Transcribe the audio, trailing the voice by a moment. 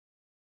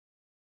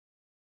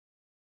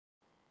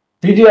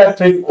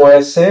Pediatric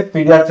OSA,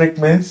 pediatric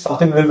means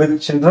something to do with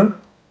children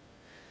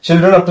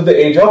up to the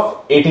age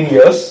of 18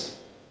 years,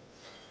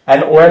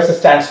 and OSA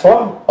stands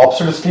for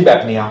obstructive sleep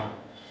apnea.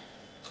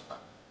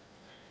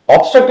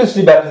 Obstructive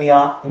sleep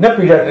apnea in a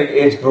pediatric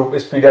age group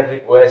is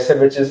pediatric OSA,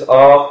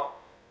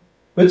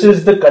 which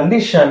is the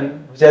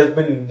condition which has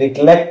been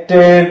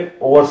neglected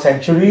over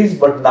centuries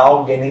but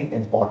now gaining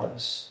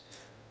importance.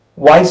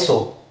 Why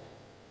so?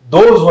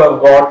 Those who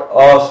have got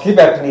a sleep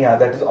apnea,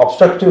 that is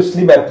obstructive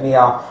sleep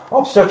apnea,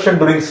 obstruction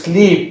during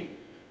sleep,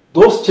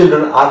 those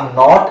children are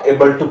not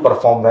able to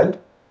perform well.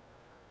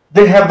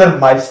 They have their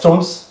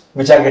milestones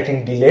which are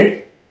getting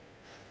delayed,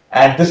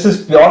 and this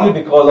is purely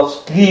because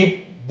of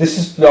sleep. This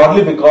is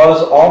purely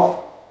because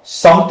of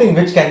something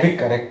which can be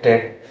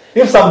corrected.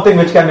 If something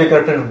which can be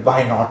corrected,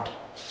 why not?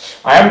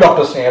 I am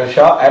Dr. Snehal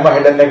Shah. I am a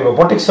head and neck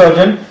robotic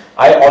surgeon.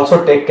 I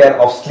also take care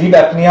of sleep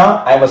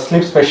apnea. I am a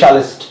sleep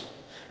specialist,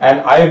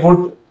 and I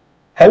would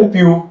help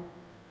you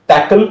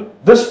tackle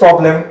this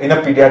problem in a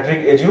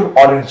pediatric age group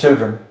or in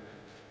children.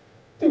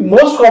 The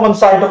most common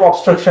site of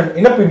obstruction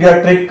in a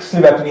pediatric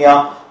sleep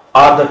apnea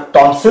are the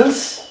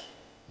tonsils.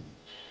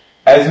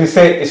 As we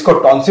say,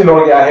 इसको tonsil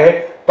हो गया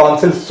है,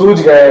 tonsil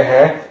सूज गए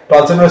हैं,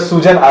 tonsil में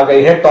सूजन आ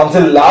गई है,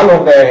 tonsil लाल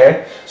हो गए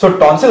हैं. So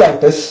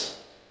tonsillitis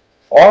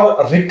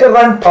or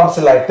recurrent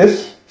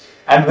tonsillitis,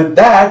 and with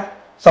that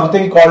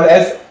something called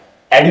as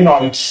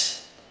adenoids.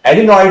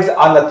 Adenoids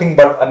are nothing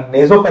but a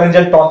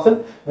nasopharyngeal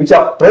tonsil which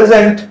are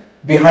present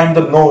behind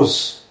the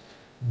nose.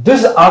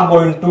 These are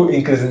going to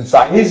increase in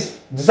size.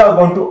 These are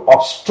going to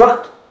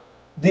obstruct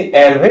the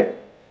airway,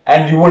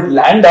 and you would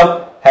land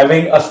up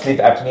having a sleep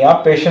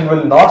apnea. Patient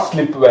will not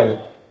sleep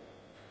well.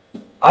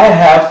 I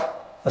have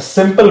a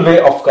simple way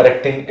of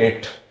correcting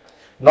it.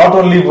 Not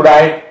only would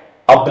I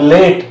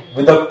ablate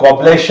with a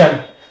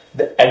coblation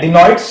the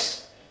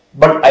adenoids,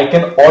 but I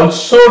can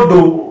also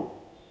do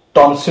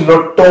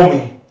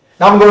tonsillotomy.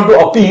 Now I'm going to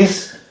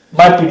appease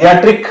my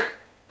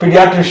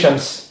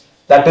pediatricians,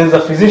 that is the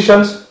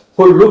physicians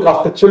who look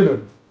after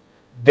children.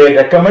 They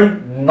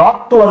recommend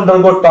not to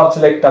undergo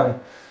tonsillectomy.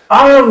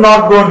 I am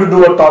not going to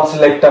do a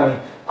tonsillectomy.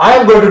 I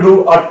am going to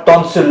do a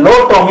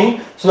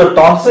tonsillotomy, so the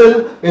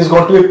tonsil is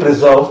going to be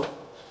preserved,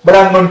 but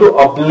I am going to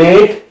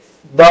ablate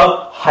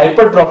the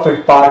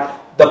hypertrophic part,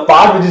 the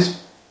part which is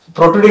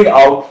protruding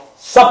out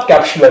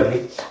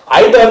subcapsularly,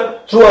 either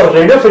through a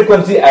radio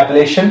frequency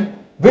ablation,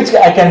 which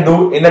I can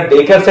do in a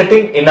daycare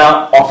setting, in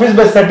an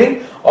office-based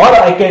setting, or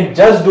I can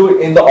just do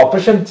in the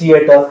operation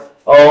theatre.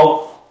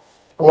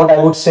 What I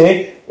would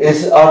say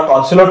is a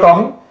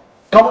tonsillotomy,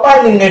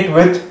 combining it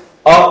with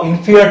an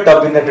inferior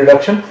turbinate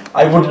reduction.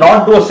 I would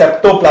not do a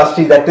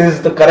septoplasty, that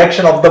is the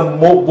correction of the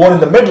bone in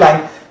the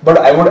midline, but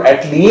I would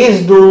at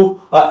least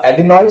do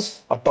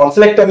adenoids, a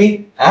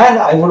tonsillectomy, and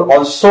I would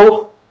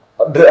also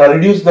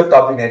reduce the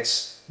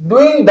turbinates.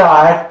 Doing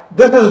that,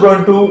 this is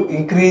going to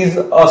increase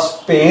a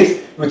space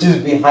which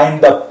is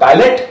behind the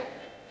palate,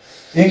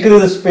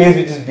 increase the space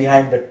which is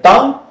behind the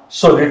tongue,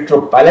 so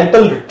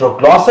retropalatal,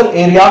 retroglossal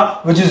area,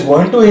 which is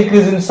going to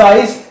increase in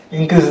size,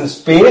 increase in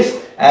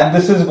space, and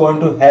this is going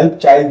to help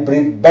child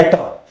breathe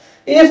better.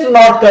 If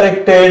not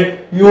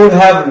corrected, you would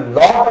have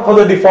lot of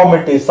other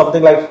deformities,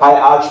 something like high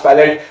arch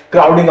palate,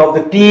 crowding of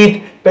the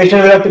teeth.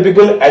 Patient will have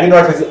typical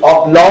adenoid faces,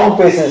 oblong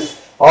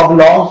faces.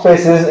 Oblong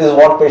faces is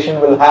what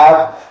patient will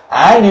have,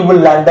 and you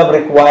will end up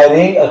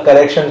requiring a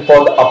correction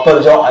for the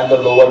upper jaw and the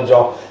lower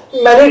jaw.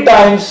 Many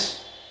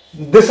times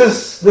this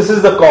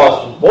is the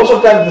cause. Most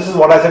of the time this is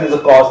what I said is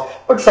the cause,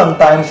 but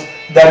sometimes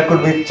there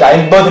could be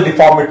childbirth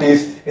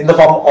deformities in the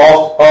form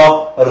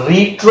of a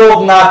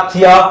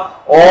retrognathia,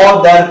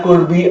 or there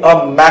could be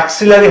a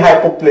maxillary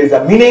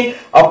hypoplasia, meaning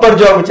upper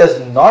jaw which has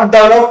not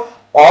developed,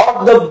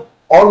 or the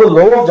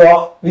lower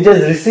jaw which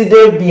has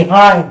receded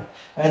behind,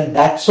 and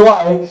that's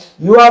why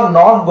you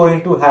are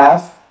going to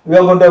have a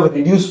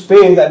reduced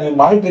space, and you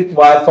might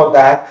require for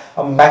that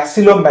a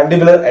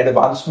maxillomandibular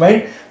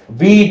advancement.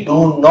 We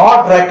do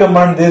not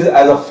recommend this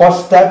as a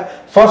first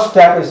step. First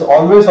step is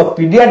always a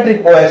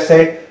pediatric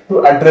OSA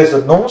to address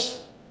the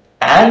nose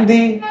and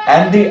the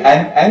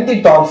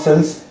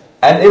tonsils,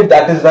 and if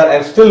that is done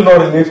and still no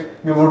relief,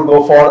 we would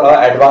go for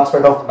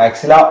advancement of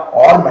maxilla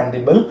or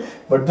mandible,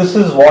 but this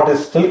is what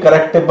is still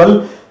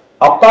correctable.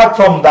 Apart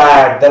from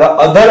that, there are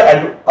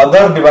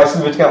other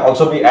devices which can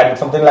also be added,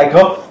 something like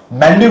a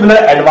mandibular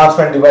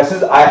advancement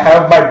devices. I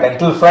have my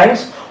dental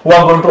friends who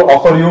are going to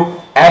offer you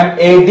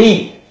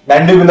MAD,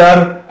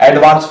 mandibular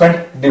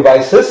advancement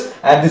devices,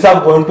 and these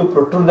are going to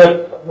protrude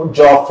the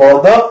jaw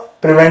further,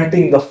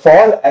 preventing the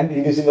fall and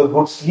inducing a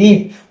good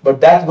sleep.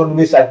 But that's going to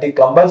be slightly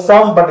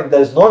cumbersome, but if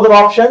there is no other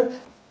option,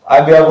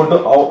 we are going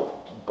to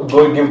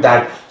go and give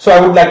that. So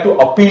I would like to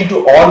appeal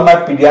to all my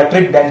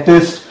pediatric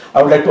dentists,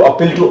 I would like to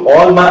appeal to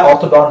all my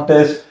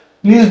orthodontists,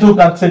 please do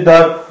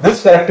consider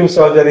this corrective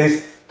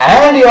surgeries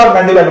and your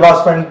mandibular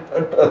advancement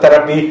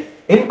therapy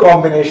in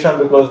combination,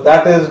 because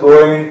that is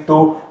going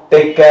to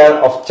take care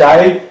of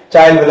child.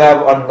 Child will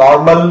have a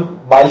normal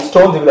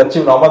milestones, he will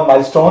achieve normal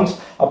milestones,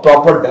 a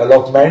proper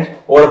development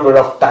over a period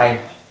of time.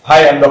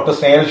 Hi, I am Dr.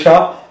 Snehal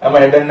Shah. I am a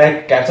head and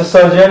neck cancer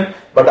surgeon.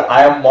 but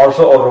I am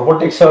also a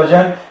robotic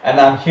surgeon, and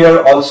I'm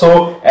here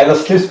also as a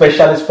sleep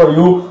specialist for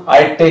you.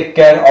 I take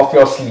care of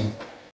your sleep.